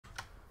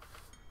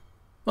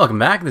Welcome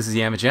back, this is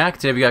Yama.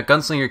 Today we got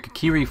Gunslinger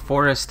Kakiri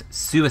Forest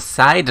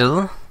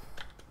Suicidal.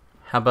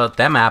 How about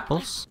them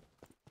apples?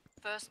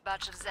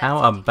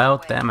 How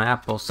about them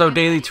apples? So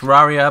daily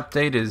Terraria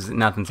update is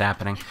nothing's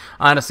happening.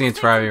 Honestly in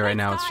Terraria right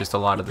now it's just a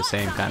lot of the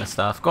same kind of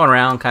stuff. Going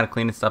around, kind of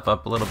cleaning stuff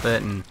up a little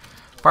bit and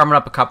farming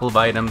up a couple of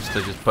items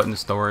to just put in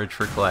storage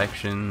for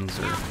collections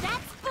or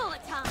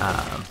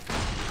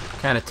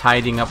kind of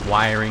tidying up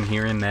wiring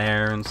here and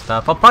there and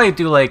stuff. I'll probably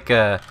do like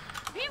a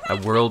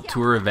world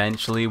tour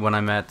eventually when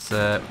I'm at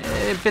a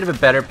bit of a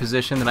better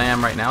position than I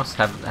am right now,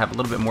 so have a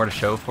little bit more to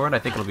show for it. I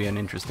think it'll be an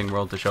interesting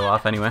world to show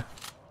off anyway.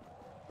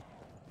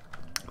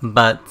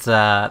 But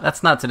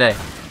that's not today.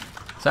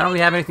 So I don't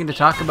really have anything to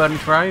talk about in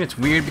Terraria. It's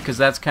weird because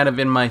that's kind of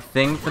been my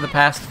thing for the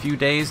past few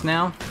days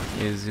now,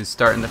 is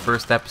starting the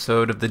first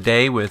episode of the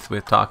day with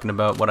talking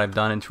about what I've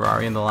done in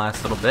Terraria in the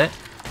last little bit.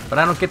 But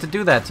I don't get to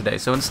do that today.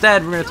 So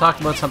instead we're going to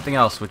talk about something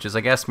else, which is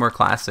I guess more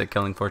classic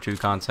Killing Floor 2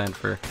 content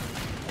for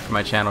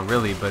my channel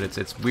really, but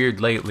it's weird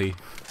lately.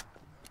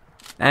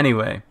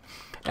 Anyway,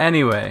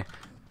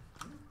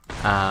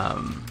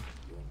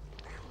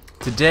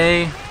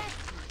 today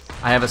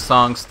I have a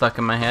song stuck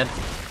in my head.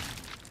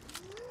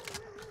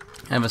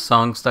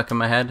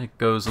 It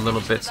goes a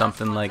little bit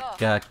something like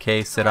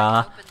Que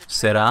sera,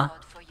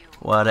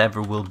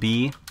 whatever will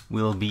be,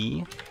 will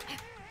be.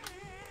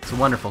 It's a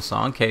wonderful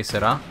song, Que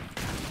sera.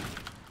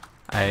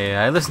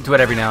 I listen to it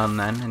every now and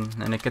then,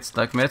 and it gets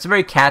stuck in me. It's a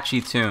very catchy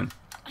tune,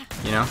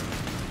 you know.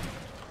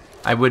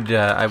 I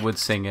would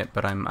sing it,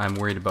 but I'm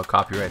worried about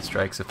copyright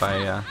strikes if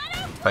I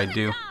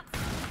do.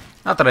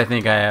 Not that I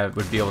think I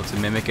would be able to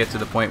mimic it to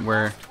the point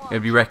where it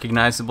would be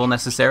recognizable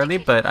necessarily,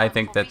 but I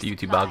think that the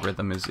YouTube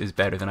algorithm is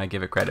better than I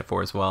give it credit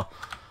for as well.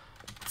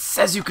 It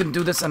says you can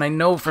do this, and I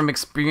know from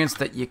experience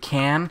that you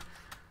can,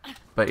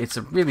 but it's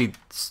a really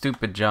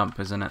stupid jump,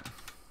 isn't it?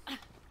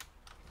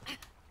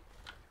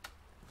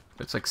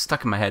 It's like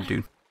stuck in my head,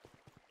 dude.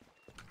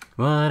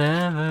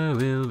 Whatever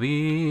will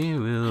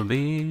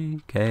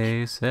be,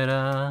 que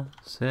sera,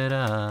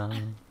 sera.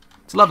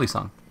 It's a lovely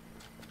song.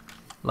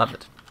 Love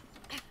it.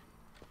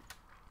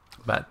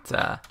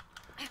 But,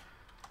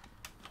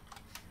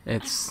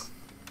 it's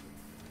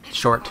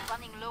short,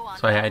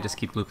 so I just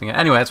keep looping it.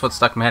 Anyway, that's what's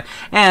stuck in my head.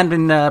 And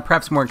in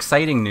perhaps more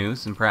exciting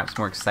news,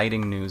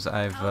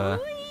 I've, do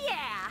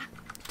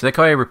they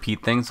call you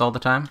repeat things all the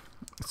time?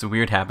 It's a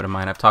weird habit of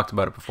mine. I've talked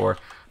about it before.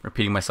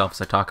 Repeating myself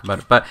as I talk about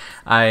it, but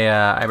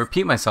I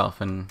repeat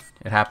myself, and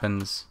it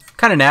happens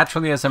kind of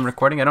naturally as I'm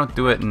recording. I don't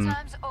do it in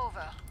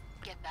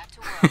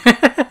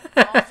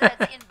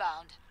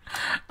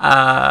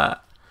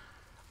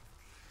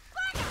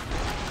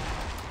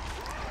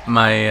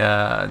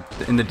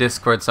in the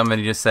Discord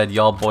somebody just said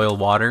y'all boil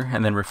water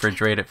and then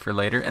refrigerate it for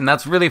later, and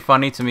that's really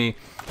funny to me,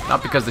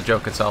 not because the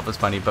joke itself is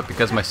funny, but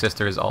because my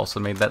sister has also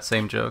made that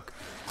same joke.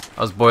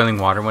 I was boiling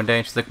water one day,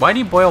 and she's like, why do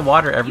you boil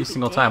water every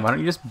single time? Why don't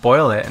you just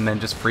boil it and then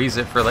just freeze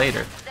it for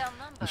later?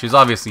 And she was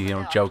obviously, you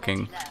know,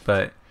 joking,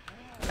 but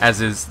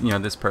as is, you know,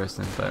 this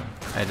person. But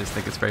I just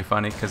think it's very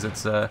funny because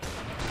it's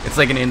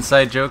like an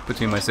inside joke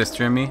between my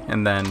sister and me,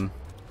 and then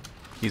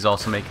he's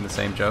also making the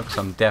same joke,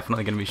 so I'm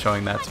definitely going to be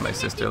showing that to my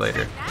sister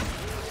later.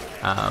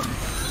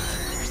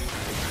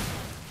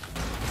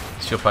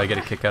 She'll probably get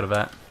a kick out of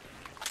that.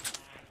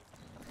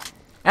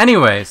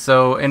 Anyway,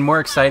 so in more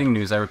exciting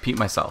news, I repeat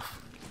myself.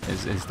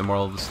 Is the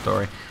moral of the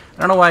story. I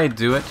don't know why I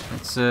do it.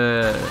 It's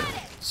a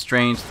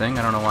strange thing.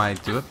 I don't know why I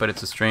do it, but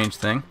it's a strange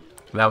thing.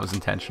 That was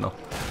intentional.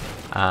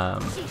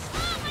 But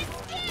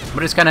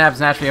it just kind of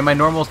happens naturally. In my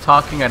normal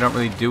talking, I don't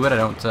really do it. I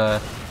don't,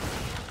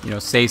 you know,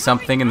 say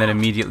something and then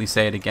immediately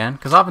say it again.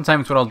 Because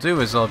oftentimes what I'll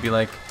do is I'll be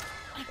like,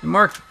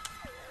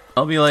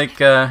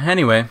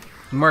 anyway,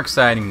 more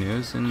exciting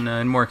news. And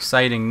in more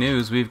exciting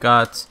news, we've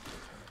got,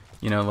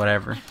 you know,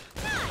 whatever.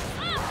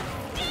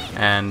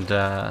 And,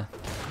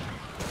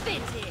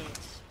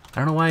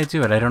 I don't know why I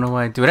do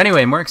it.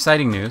 Anyway, more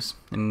exciting news.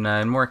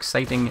 And more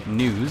exciting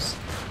news,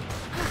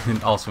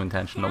 and also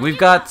intentional. We've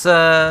got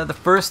the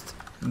first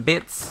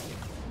bits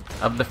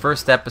of the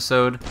first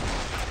episode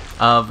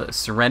of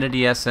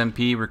Serenity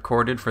SMP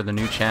recorded for the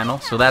new channel.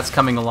 So that's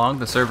coming along.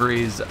 The server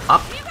is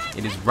up.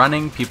 It is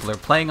running. People are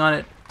playing on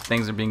it.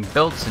 Things are being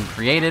built and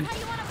created.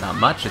 Not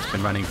much. It's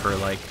been running for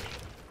like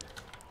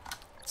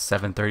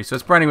 7:30. So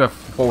it's running about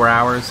 4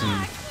 hours,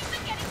 and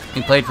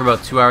we played for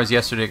about 2 hours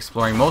yesterday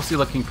exploring, mostly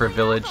looking for a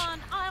village.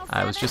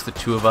 It was just the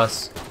two of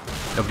us.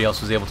 Nobody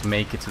else was able to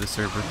make it to the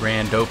server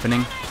grand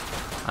opening.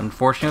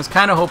 Unfortunately, I was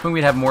kind of hoping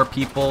we'd have more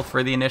people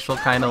for the initial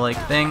kind of like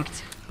thing,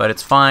 but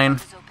it's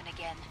fine.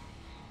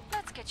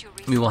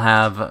 We will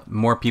have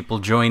more people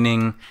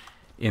joining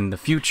in the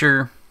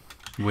future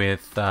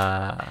with,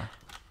 get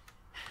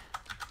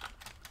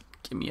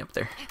me up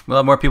there. We'll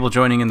have more people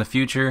joining in the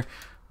future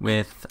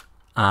with,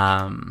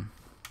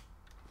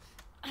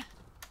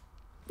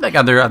 like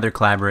other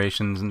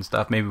collaborations and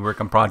stuff. Maybe work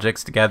on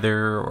projects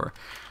together or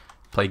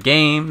play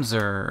games,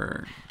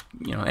 or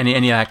you know, any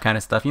of that kind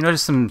of stuff. You know,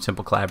 just some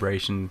simple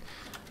collaboration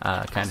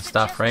kind of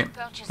stuff, right?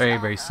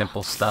 Very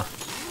simple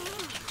stuff.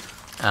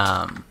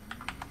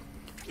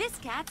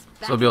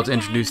 So we'll be able to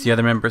introduce the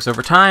other members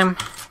over time,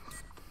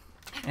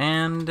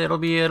 and it'll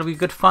be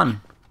good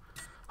fun.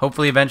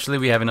 Hopefully, eventually,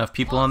 we have enough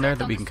people on there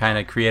that we can kind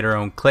of create our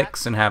own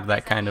cliques and have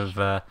that kind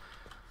of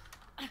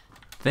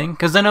thing.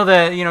 Because I know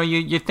that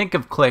you think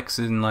of cliques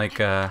in like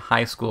a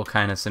high school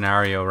kind of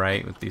scenario,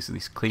 right? With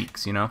these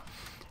cliques,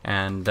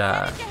 and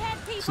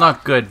it's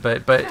not good.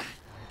 But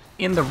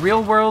in the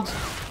real world,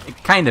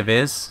 it kind of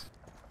is.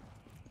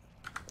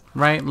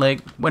 Right,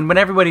 like when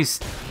everybody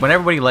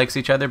likes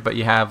each other, but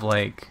you have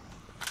like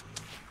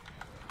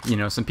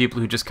some people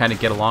who just kind of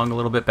get along a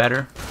little bit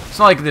better. It's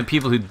not like the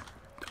people who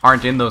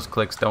aren't in those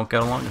cliques don't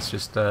get along. It's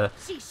just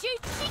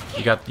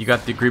you got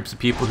the groups of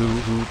people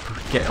who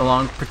get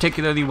along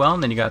particularly well,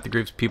 and then you got the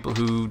groups of people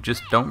who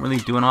just don't really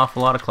do an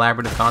awful lot of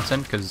collaborative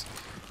content because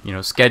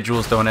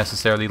schedules don't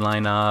necessarily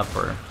line up,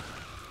 or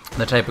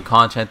the type of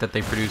content that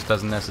they produce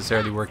doesn't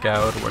necessarily work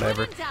out, or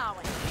whatever.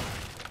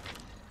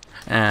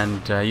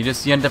 And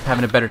you end up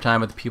having a better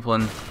time with the people,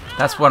 and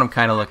that's what I'm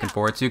kind of looking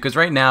forward to. Because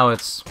right now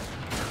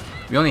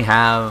we only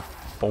have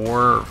 4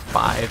 or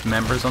 5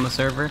 members on the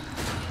server.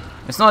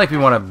 It's not like we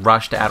want to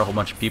rush to add a whole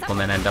bunch of people and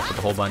then end up with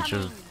a whole bunch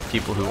of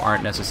people who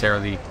aren't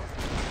necessarily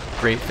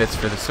great fits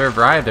for the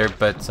server either.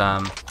 But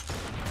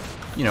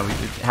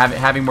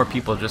having more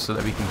people just so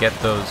that we can get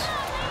those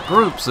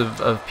groups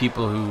of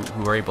people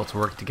who are able to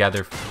work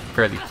together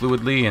fairly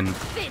fluidly and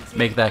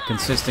make that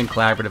consistent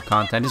collaborative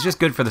content is just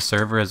good for the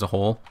server as a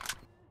whole.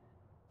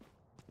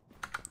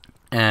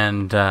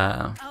 And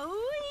yeah,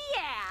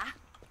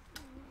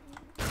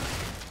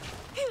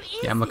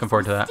 I'm looking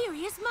forward to that.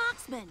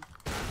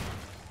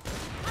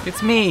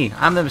 It's me!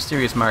 I'm the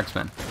mysterious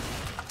marksman.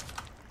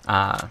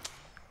 So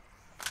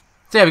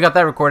yeah, we got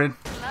that recorded.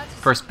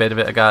 First bit of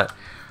it.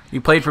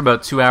 We played for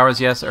about 2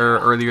 hours,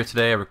 earlier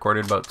today. I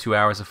recorded about 2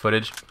 hours of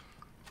footage.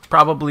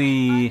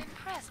 Probably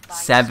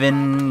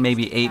 7,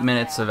 maybe 8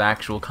 minutes of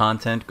actual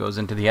content goes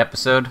into the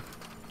episode.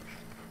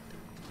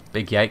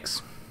 Big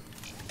yikes.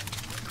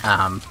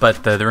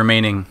 But the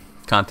remaining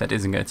content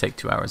isn't going to take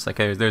 2 hours. Like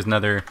there's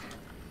another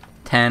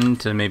 10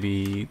 to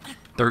maybe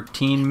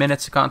 13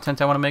 minutes of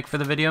content I want to make for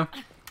the video.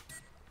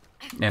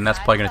 And that's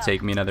probably going to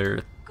take me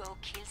another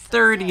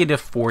 30 to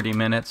 40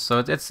 minutes. So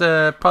it's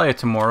probably a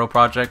tomorrow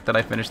project that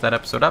I finish that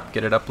episode up,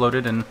 get it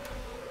uploaded, and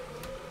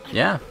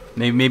yeah,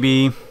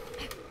 maybe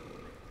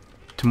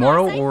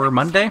tomorrow or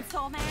Monday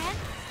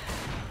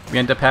we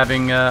end up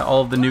having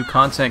all of the new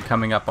content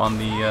coming up on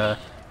the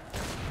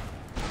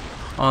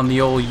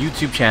old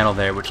YouTube channel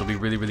there, which will be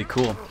really, really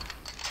cool.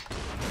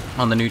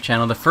 On the new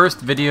channel, the first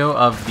video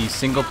of the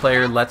single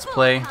player Let's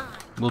Play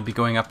will be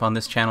going up on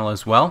this channel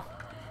as well.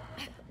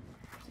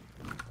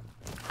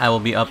 I will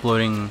be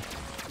uploading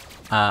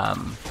the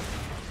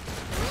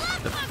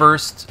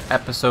first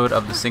episode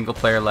of the single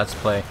player Let's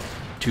Play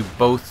to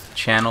both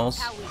channels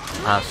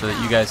so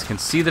that you guys can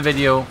see the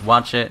video,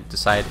 watch it,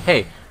 decide,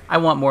 hey, I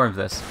want more of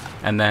this,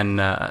 and then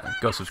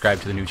go subscribe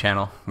to the new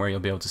channel where you'll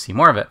be able to see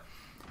more of it.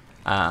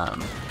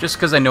 Just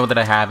because I know that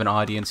I have an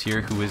audience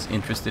here who is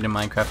interested in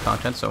Minecraft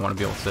content, so I want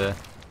to be able to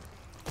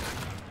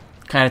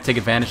kind of take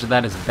advantage of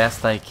that as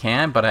best I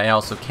can, but I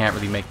also can't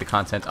really make the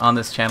content on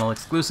this channel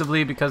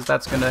exclusively because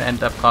that's going to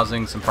end up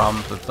causing some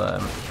problems with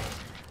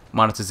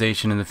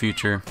monetization in the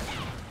future.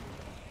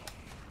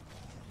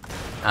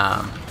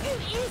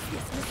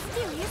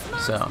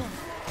 So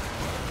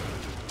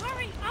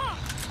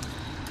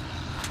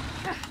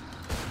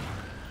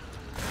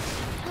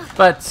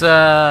but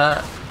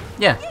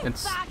yeah,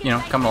 it's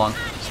coming along.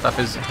 Stuff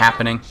is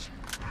happening.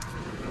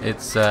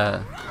 It's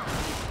yeah,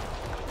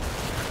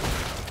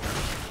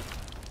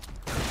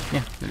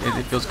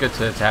 it feels good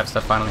to have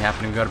stuff finally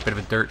happening. We got a bit of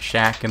a dirt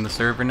shack in the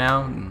server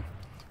now, and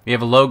we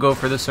have a logo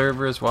for the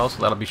server as well, so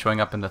that'll be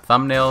showing up in the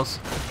thumbnails.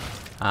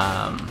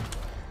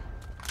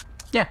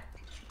 Yeah,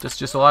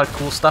 just a lot of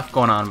cool stuff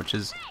going on, which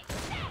is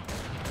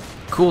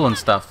cool and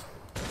stuff.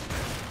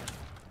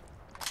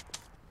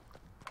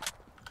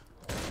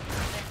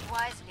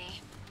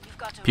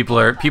 People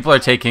are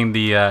taking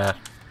the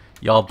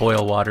y'all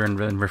boil water and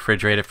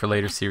refrigerate it for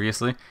later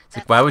seriously. It's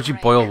like, why would you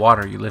boil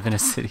water? You live in a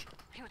city.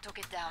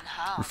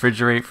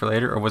 Refrigerate for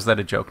later, or was that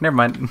a joke? Never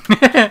mind.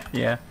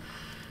 Yeah.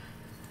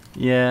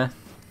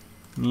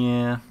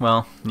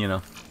 Well,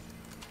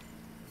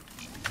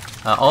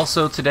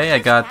 also today I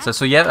got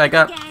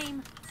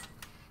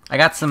I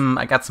got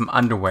some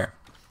underwear.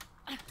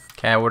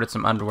 Okay, I ordered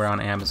some underwear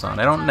on Amazon.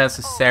 I don't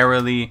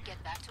necessarily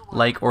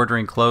like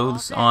ordering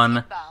clothes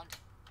on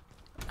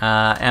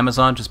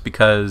Amazon just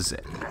because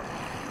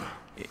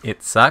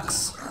it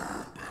sucks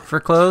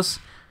for clothes.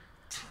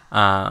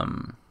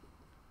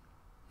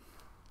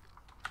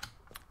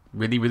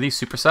 Really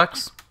super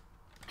sucks.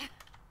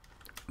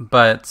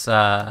 But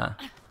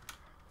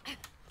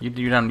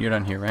you're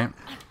done here, right?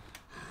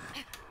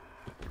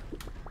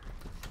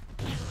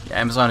 Yeah,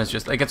 Amazon is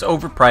just like, it's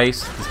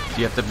overpriced.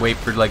 You have to wait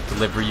for like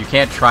delivery. You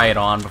can't try it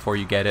on before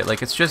you get it.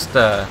 Like it's just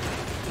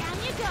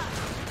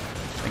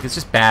it's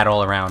just bad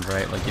all around,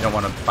 right? Like you don't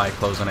want to buy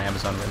clothes on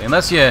Amazon really,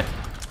 unless you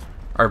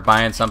are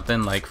buying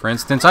something like, for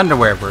instance,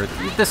 underwear, where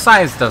the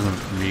size doesn't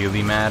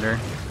really matter.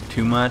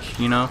 too much,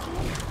 you know?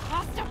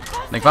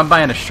 Like if I'm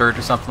buying a shirt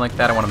or something like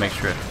that, I want to make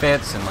sure it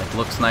fits and like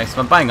looks nice. If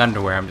I'm buying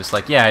underwear, I'm just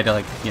like, yeah, I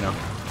like, you know,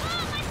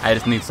 I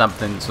just need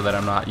something so that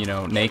I'm not, you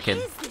know,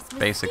 naked,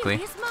 basically.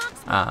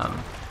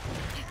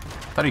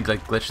 Thought he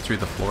like glitched through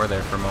the floor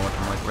there for a moment.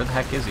 I'm like, where the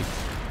heck is he?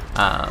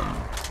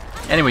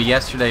 Anyway,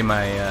 yesterday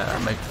my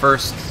my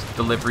first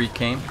delivery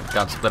came. It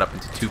got split up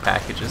into 2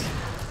 packages.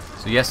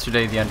 So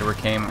yesterday the underwear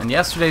came, and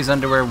yesterday's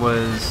underwear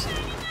was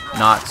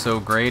not so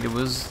great. It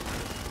was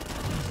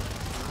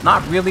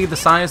not really the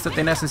size that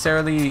they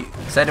necessarily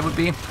said it would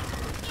be.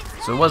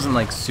 So it wasn't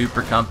like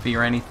super comfy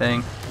or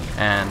anything,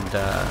 and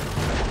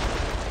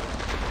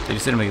they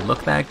just didn't really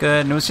look that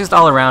good. And it was just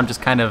all around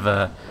just kind of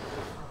a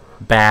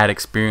bad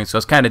experience. So I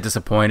was kind of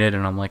disappointed,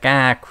 and I'm like,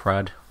 ah,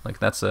 crud. Like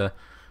that's a,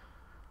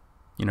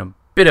 you know,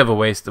 bit of a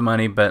waste of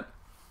money, but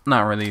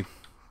not really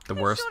the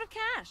worst.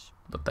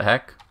 What the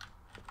heck?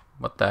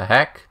 What the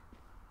heck?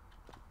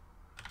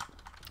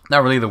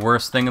 Not really the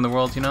worst thing in the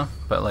world, you know,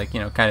 but like, you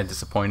know, kind of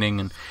disappointing,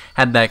 and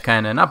had that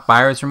kind of, not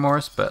buyer's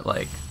remorse, but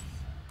like,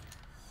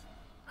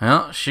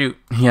 well, shoot,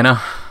 you know.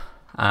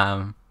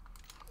 And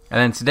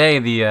then today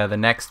the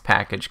next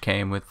package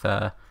came with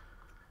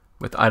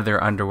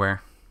other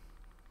underwear.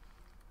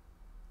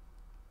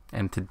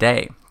 And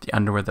today the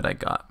underwear that I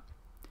got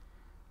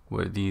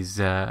were these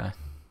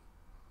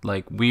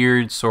like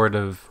weird sort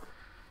of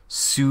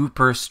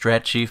super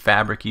stretchy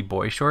fabricy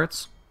boy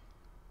shorts,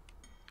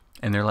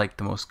 and they're like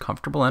the most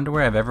comfortable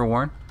underwear I've ever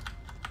worn.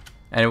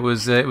 And it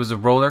was a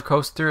roller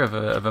coaster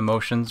of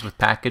emotions with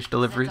package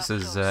deliveries.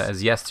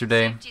 As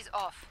yesterday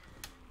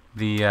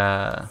the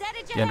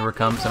underwear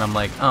comes and I'm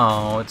like,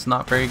 oh, it's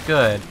not very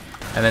good.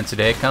 And then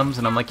today it comes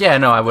and I'm like, yeah,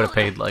 no, I would have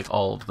paid like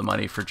all of the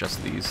money for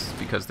just these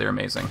because they're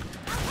amazing.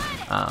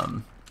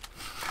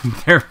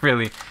 They're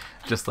really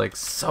just like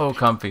so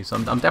comfy, so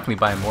I'm definitely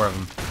buying more of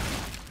them.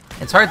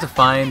 It's hard to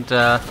find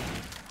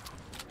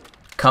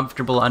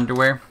comfortable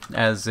underwear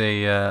as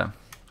an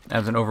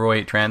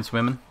overweight trans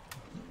woman,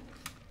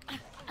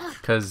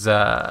 because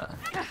well,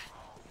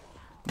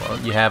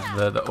 you have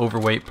the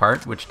overweight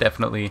part, which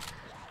definitely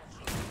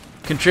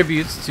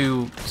contributes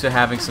to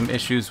having some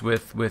issues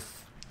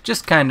with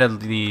just kind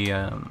of the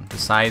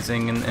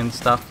sizing and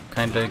stuff.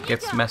 Kind of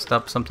gets messed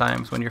up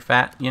sometimes when you're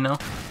fat, you know.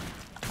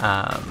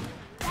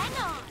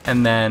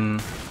 And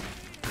then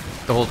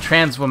the whole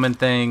trans woman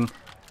thing,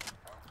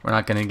 we're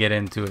not going to get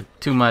into it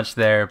too much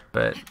there,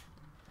 but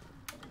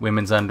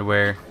women's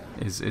underwear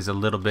is a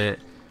little bit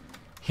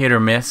hit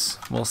or miss,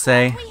 we'll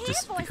say,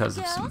 just because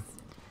of some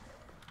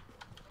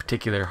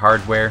particular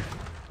hardware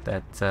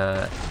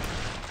that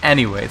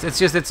anyways, it's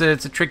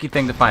a tricky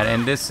thing to find,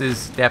 and this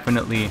is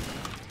definitely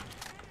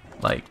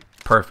like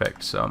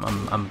perfect, so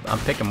I'm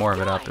picking more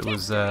of it up. It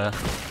was a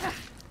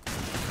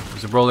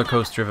roller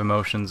coaster of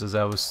emotions, as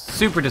I was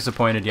super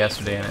disappointed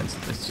yesterday, and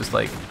it's just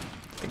like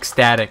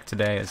ecstatic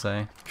today as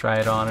I try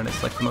it on, and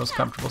it's like the most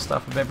comfortable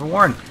stuff I've ever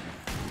worn.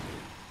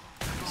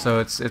 So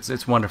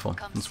it's wonderful.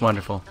 It's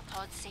wonderful.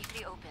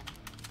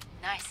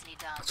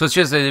 So it's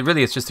just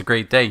it's just a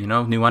great day, you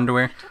know. New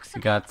underwear.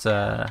 We got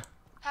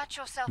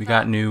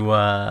new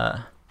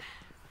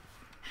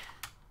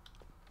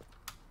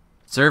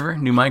server,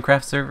 new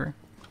Minecraft server.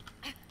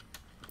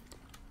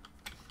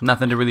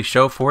 Nothing to really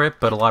show for it,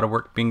 but a lot of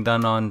work being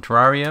done on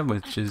Terraria,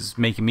 which is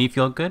making me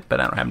feel good,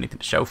 but I don't have anything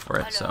to show for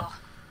it, so.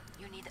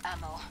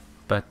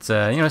 But,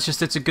 you know,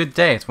 it's a good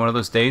day. It's one of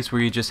those days where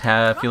you just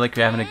feel like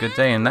you're having a good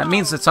day, and that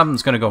means that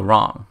something's going to go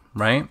wrong,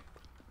 right?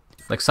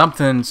 Like I'm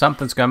going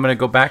to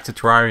go back to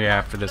Terraria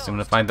after this. I'm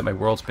going to find that my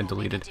world's been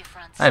deleted.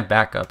 I have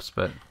backups,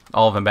 but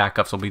all of them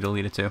backups will be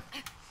deleted too.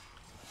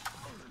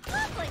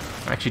 I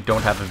actually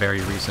don't have a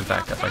very recent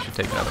backup. I should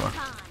take another one.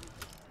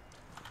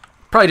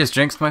 Probably just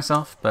jinxed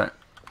myself, but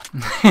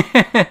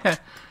I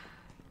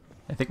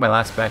think my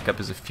last backup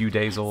is a few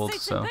days old,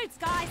 so.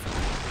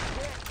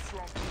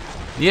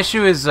 The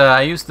issue is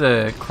I use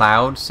the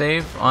cloud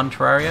save on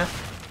Terraria,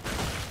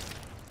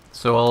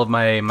 so all of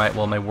my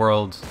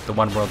world, the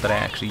one world that I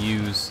actually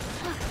use,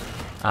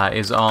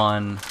 is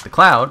on the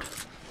cloud.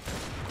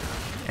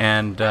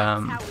 And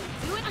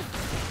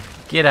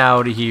get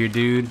out of here,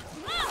 dude!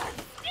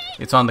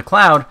 It's on the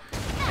cloud,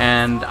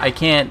 and I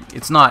can't.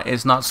 It's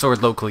not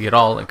stored locally at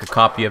all. Like a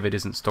copy of it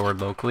isn't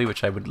stored locally,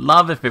 which I would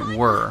love if it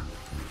were,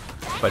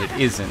 but it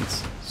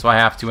isn't. So I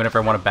have to, whenever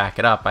I want to back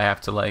it up, I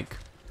have to like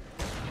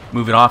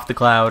move it off the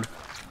cloud,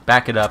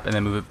 back it up, and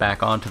then move it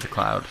back onto the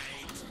cloud.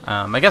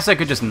 I guess I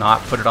could just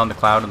not put it on the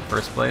cloud in the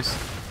first place,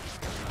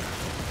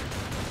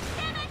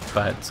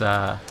 but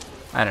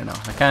I don't know.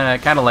 I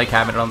kind of like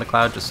having it on the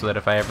cloud, just so that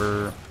if I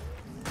ever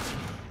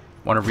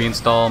want to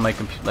reinstall my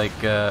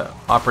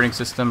operating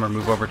system or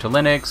move over to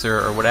Linux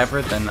or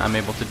whatever, then I'm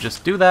able to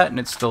just do that and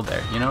it's still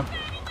there, you know?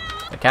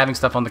 Like having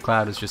stuff on the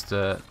cloud is just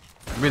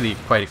really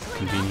quite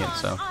convenient,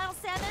 so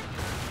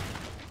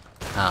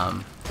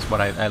it's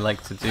what I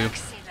like to do.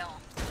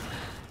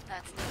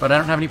 But I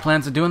don't have any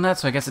plans of doing that,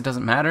 so I guess it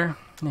doesn't matter.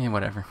 Yeah,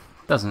 whatever.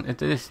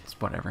 Doesn't it's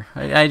whatever.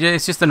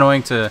 It's just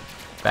annoying to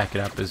back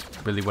it up is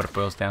really what it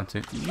boils down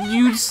to.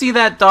 You see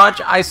that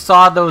dodge? I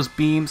saw those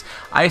beams.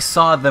 I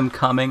saw them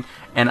coming,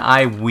 and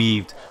I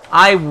weaved.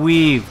 I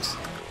weaved.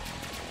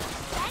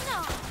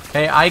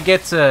 Okay, I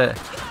get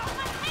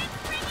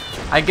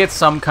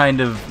some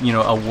kind of, you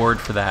know, award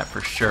for that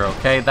for sure.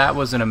 Okay, that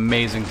was an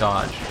amazing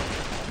dodge.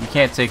 You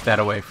can't take that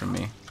away from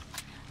me.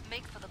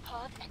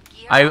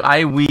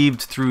 I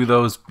weaved through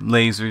those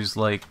lasers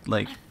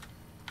like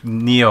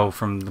Neo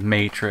from the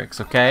Matrix.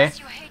 Okay.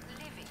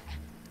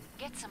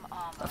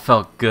 I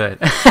felt good.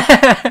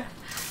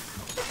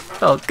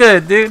 Felt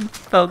good, dude.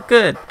 Felt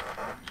good.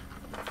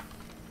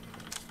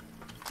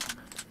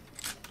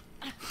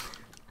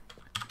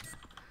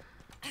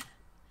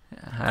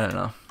 I don't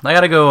know. I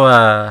gotta go.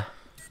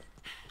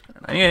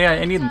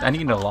 I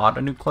need a lot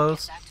of new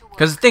clothes.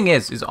 Because the thing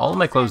is all of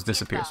my clothes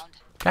disappears.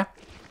 Okay,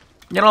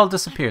 it all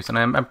disappears, and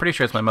I'm pretty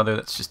sure it's my mother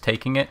that's just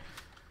taking it.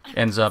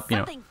 Ends up, you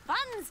know.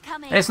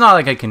 It's not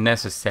like I can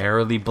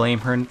necessarily blame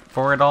her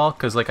for it all,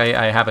 because like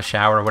I have a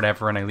shower or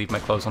whatever, and I leave my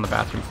clothes on the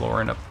bathroom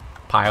floor in a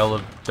pile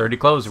of dirty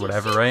clothes or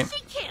whatever, right?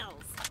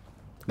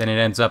 Then it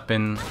ends up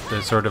in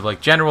the sort of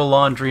like general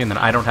laundry, and then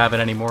I don't have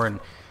it anymore, and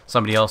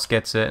somebody else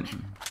gets it.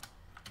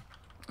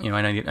 You know,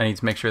 and I need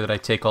to make sure that I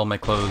take all my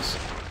clothes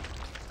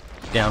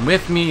down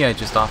with me. I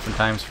just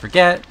oftentimes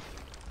forget,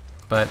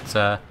 but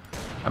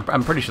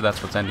I'm pretty sure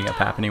that's what's ending up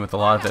happening with a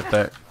lot of it.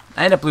 But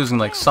I end up losing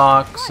like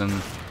socks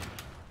and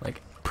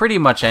like pretty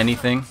much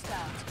anything.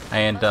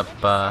 I end up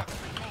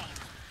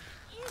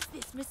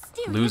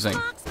losing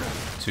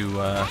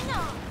to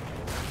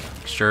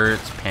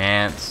shirts,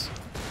 pants,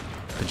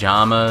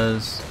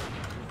 pajamas.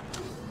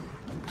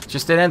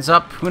 Just it ends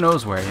up who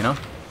knows where, you know.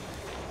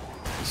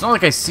 It's not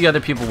like I see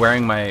other people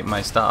wearing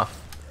my stuff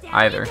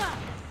either.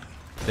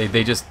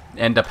 They just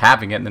end up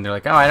having it, and then they're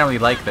like, oh, I don't really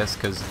like this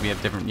because we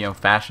have different, you know,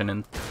 fashion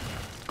and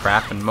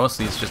crap, and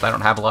mostly it's just I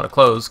don't have a lot of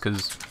clothes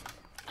because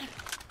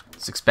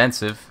it's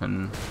expensive,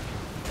 and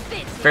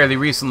fairly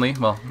recently,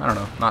 well, I don't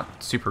know,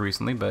 not super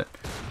recently, but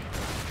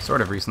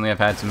sort of recently, I've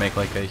had to make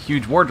like a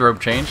huge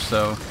wardrobe change,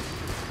 so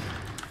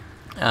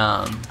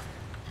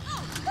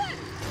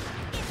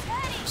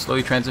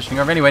slowly transitioning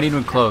over. Anyway, I need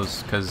new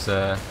clothes because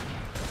it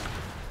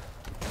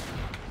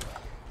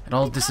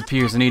all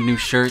disappears. I need new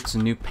shirts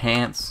and new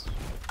pants.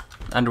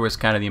 Underwear's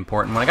kind of the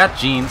important one. I got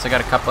jeans. I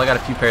got a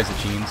few pairs of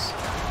jeans.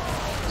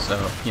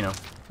 So, you know,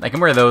 I can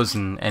wear those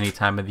in any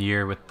time of the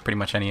year with pretty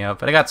much any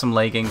outfit. I got some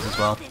leggings as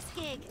well.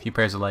 A few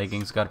pairs of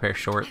leggings. Got a pair of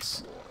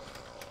shorts.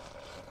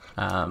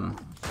 But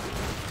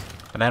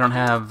I don't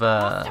have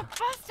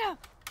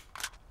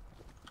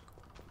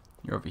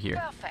you're over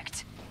here.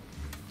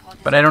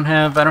 But I don't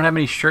have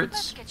any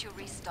shirts.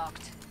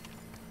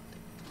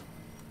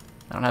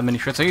 I don't have many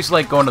shirts. I used to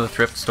like going to the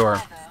thrift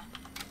store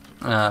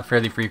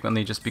fairly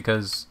frequently just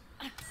because,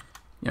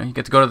 you know, you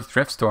get to go to the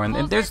thrift store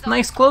and there's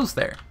nice clothes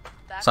there.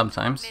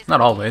 Sometimes.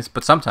 Not always,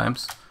 but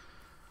sometimes.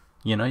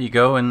 You know, you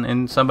go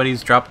and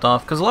somebody's dropped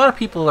off. Because a lot of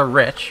people are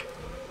rich.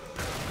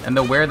 And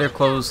they'll wear their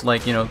clothes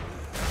like, you know,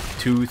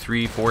 2,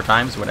 3, 4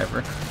 times,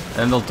 whatever.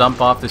 And they'll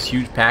dump off this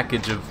huge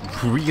package of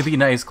really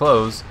nice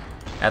clothes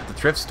at the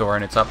thrift store.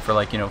 And it's up for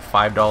like, you know,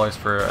 $5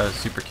 for a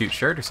super cute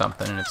shirt or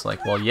something. And it's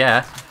like, well,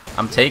 yeah,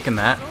 I'm taking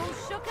that.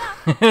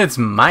 It's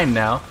mine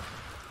now.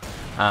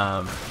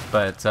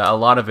 But a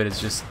lot of it is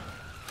just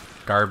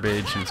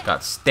garbage, and it's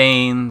got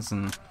stains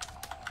and,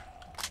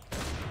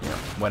 you know,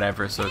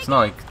 whatever. So it's not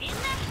like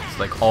it's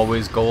like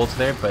always gold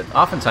there, but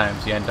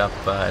oftentimes you end up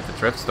at the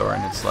thrift store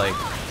and it's like,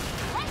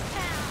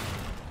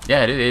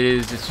 yeah, it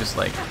is. It's just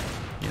like,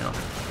 you know,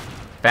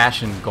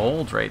 fashion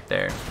gold right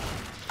there.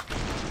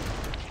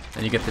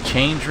 Then you get the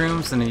change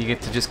rooms, and then you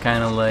get to just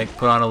kind of like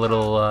put on a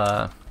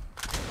little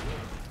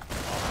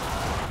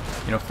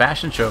you know,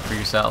 fashion show for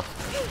yourself,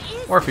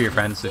 or for your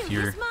friends if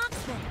you're,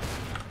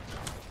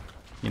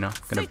 you know,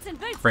 gonna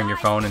bring your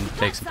phone and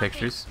take some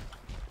pictures,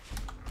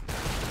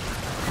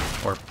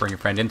 or bring your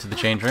friend into the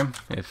change room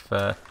if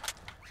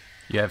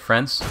you have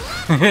friends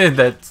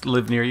that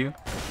live near you.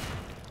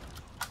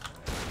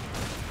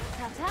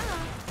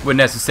 Wouldn't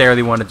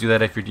necessarily want to do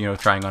that if you're, you know,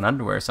 trying on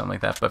underwear or something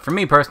like that. But for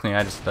me personally,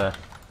 I just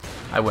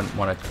I wouldn't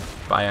want to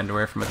buy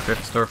underwear from a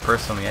thrift store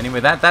personally. Anyway,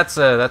 that's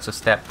a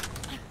step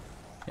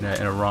in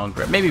a wrong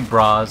grip. Maybe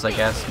bras, I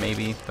guess,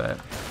 maybe, but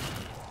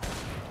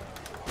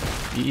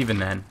even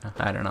then,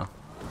 I don't know.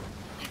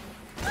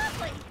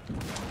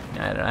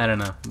 I don't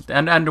know.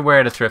 And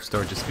underwear at a thrift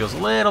store just feels a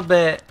little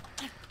bit.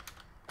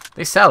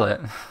 They sell it.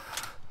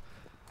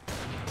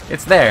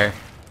 It's there,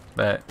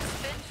 but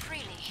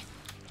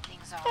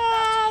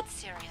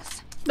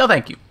no,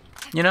 thank you.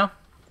 You know,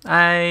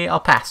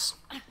 I'll pass.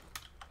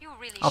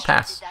 I'll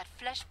pass. That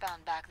flesh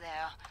bound back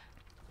there.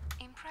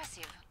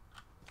 Impressive.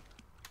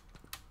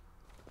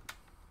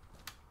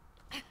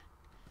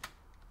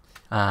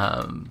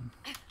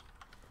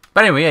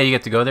 But anyway, yeah, you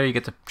get to go there, you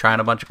get to try on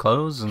a bunch of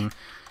clothes and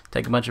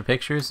take a bunch of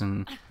pictures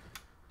and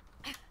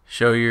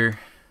show your,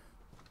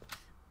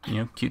 you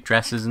know, cute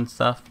dresses and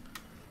stuff.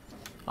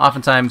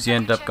 Oftentimes you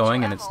end up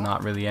going and it's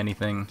not really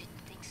anything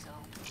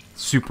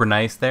super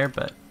nice there,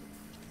 but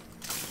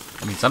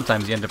I mean,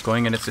 sometimes you end up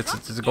going and it's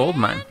a gold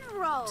mine.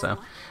 So,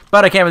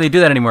 but I can't really do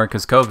that anymore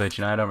because COVID.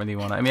 You know, I don't really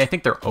want to. I mean, I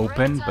think they're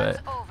open,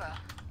 but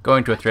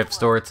going to a thrift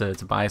store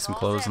to buy some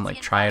clothes and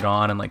like try it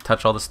on and like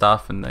touch all the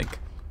stuff and like,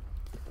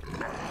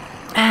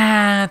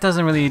 it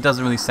doesn't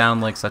really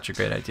sound like such a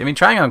great idea. I mean,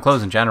 trying on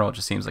clothes in general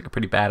just seems like a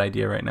pretty bad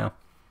idea right now.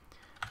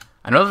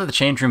 I know that the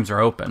change rooms are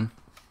open.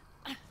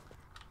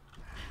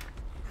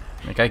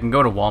 Like, I can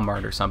go to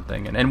Walmart or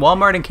something. And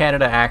Walmart in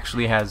Canada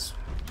actually has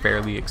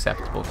fairly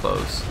acceptable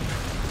clothes.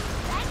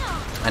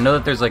 I know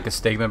that there's, like, a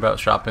stigma about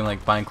shopping,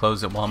 like, buying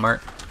clothes at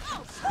Walmart.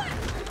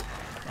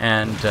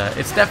 And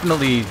it's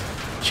definitely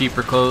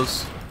cheaper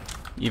clothes,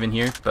 even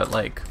here. But,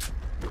 like,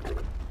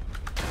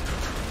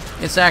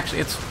 it's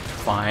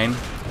fine.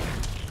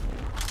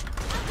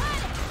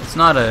 It's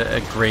not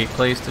a great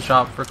place to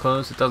shop for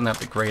clothes. It doesn't have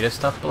the greatest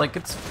stuff, but, like,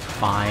 it's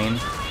fine,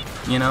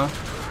 you know?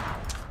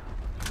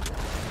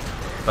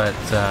 But,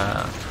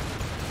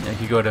 you know, if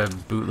you go to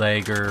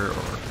Bootlegger or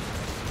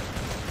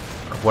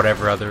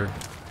whatever other,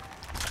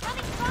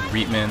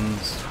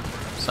 Reitman's,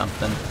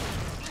 something,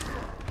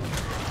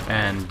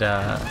 and,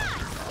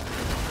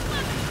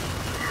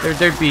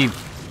 there'd be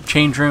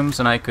change rooms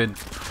and I could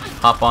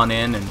hop on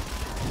in and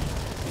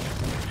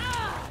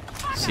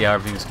see how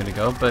everything's gonna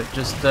go, but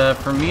just,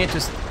 for me, it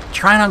just,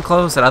 trying on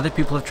clothes that other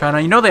people have tried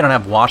on, you know they don't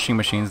have washing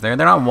machines there,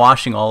 they're not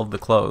washing all of the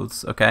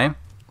clothes, okay?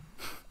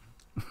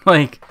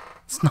 Like,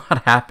 it's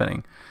not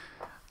happening.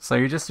 So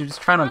you're just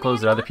trying on clothes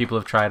that other people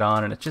have tried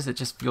on, and it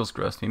just feels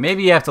gross to me.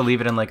 Maybe you have to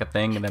leave it in like a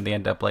thing, and then they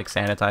end up like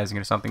sanitizing it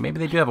or something. Maybe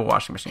they do have a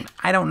washing machine.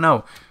 I don't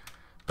know,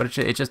 but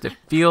it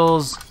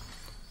feels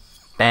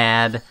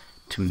bad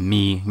to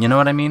me. You know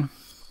what I mean?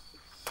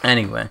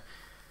 Anyway,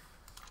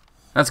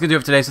 that's gonna do it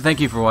for today. So thank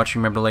you for watching.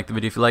 Remember to like the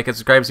video if you like it,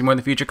 subscribe to see more in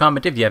the future,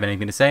 comment if you have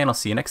anything to say, and I'll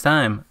see you next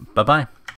time. Bye bye.